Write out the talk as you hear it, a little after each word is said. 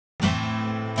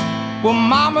Well,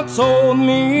 Mama told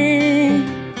me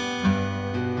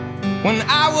when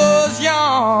I was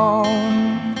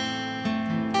young,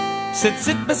 said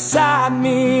sit beside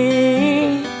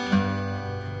me,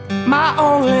 my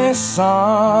only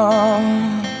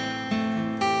son,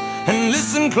 and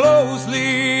listen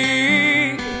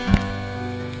closely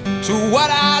to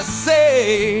what I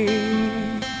say.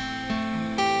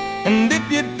 And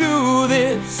if you do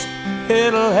this,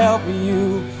 it'll help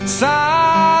you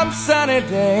some sunny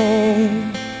day.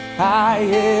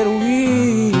 It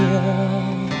will.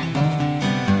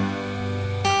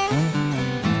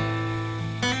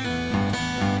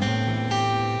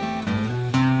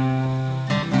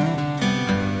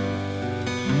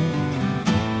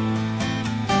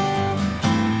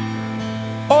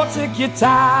 Oh, take your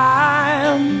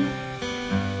time,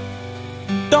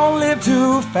 don't live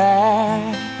too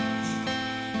fast.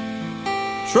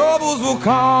 Troubles will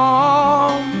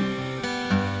come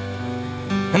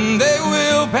and they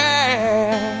will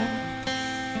pass.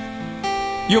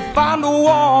 You'll find a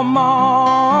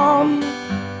woman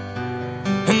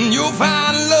and you'll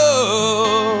find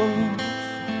love.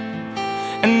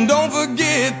 And don't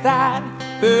forget that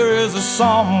there is a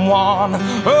someone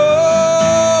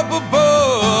up above.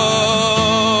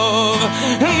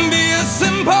 And be a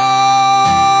simple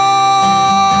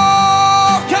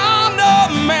kind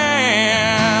of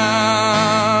man.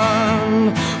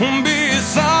 Be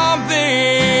something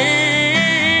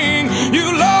you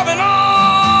love and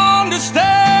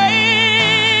understand.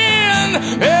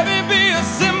 Baby, be a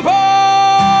simple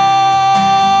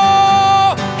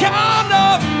kind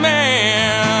of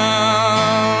man.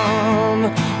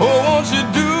 Oh, won't you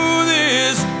do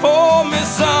this for me,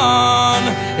 son?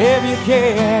 If you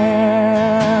can,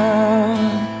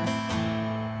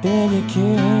 then you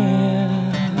can.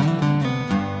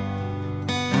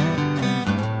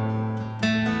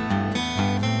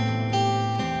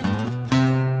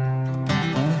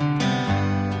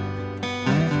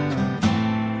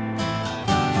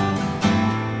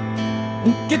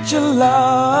 Get your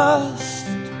lust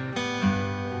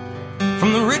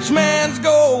from the rich man's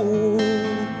gold.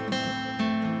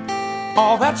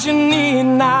 All that you need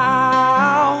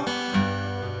now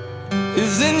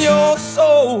is in your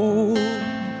soul.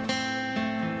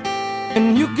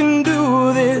 And you can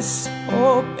do this,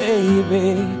 oh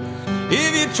baby,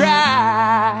 if you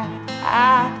try.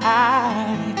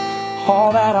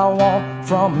 All that I want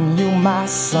from you, my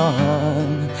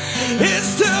son,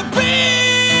 is to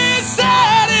be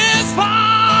satisfied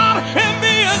and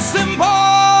be a simple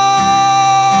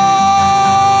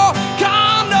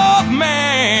kind of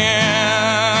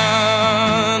man.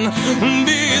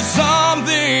 Be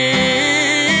something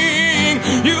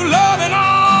you love and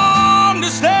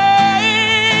understand.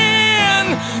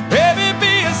 Baby,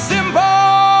 be a simple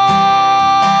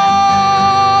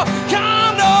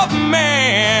kind of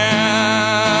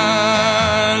man.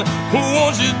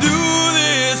 Won't you do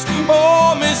this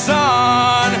for me,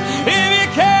 son? If you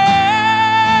can,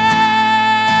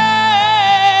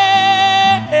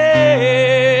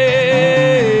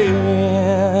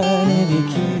 if you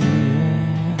can.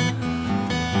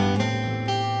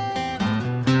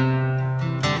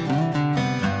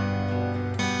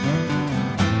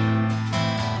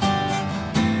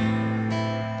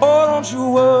 Oh, don't you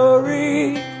worry,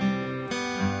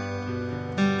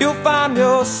 you'll find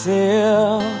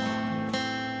yourself.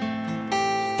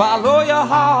 Follow your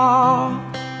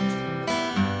heart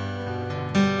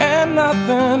and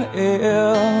nothing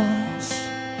else.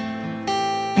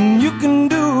 And you can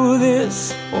do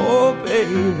this, oh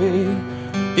baby,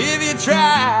 if you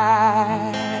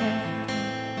try.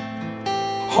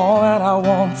 All that I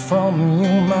want from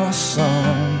you, my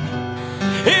son,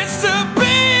 is to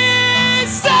be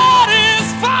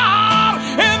satisfied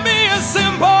and be a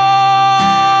simple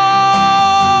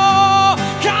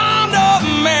kind of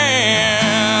man.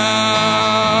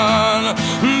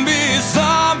 Be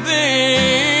something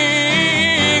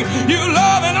you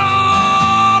love and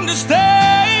understand.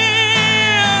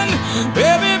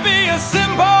 Baby, be a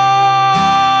simple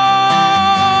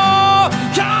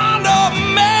kind of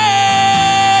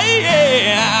man.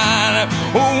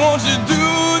 Won't you do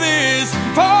this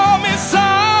for me,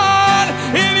 son,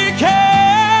 if you can?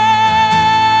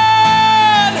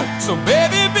 So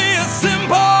baby, be a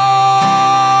simple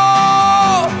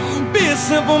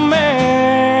man.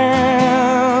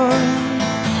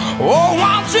 Oh,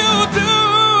 won't you do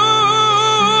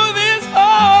this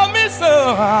for me,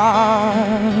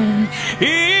 son,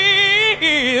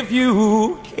 if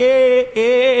you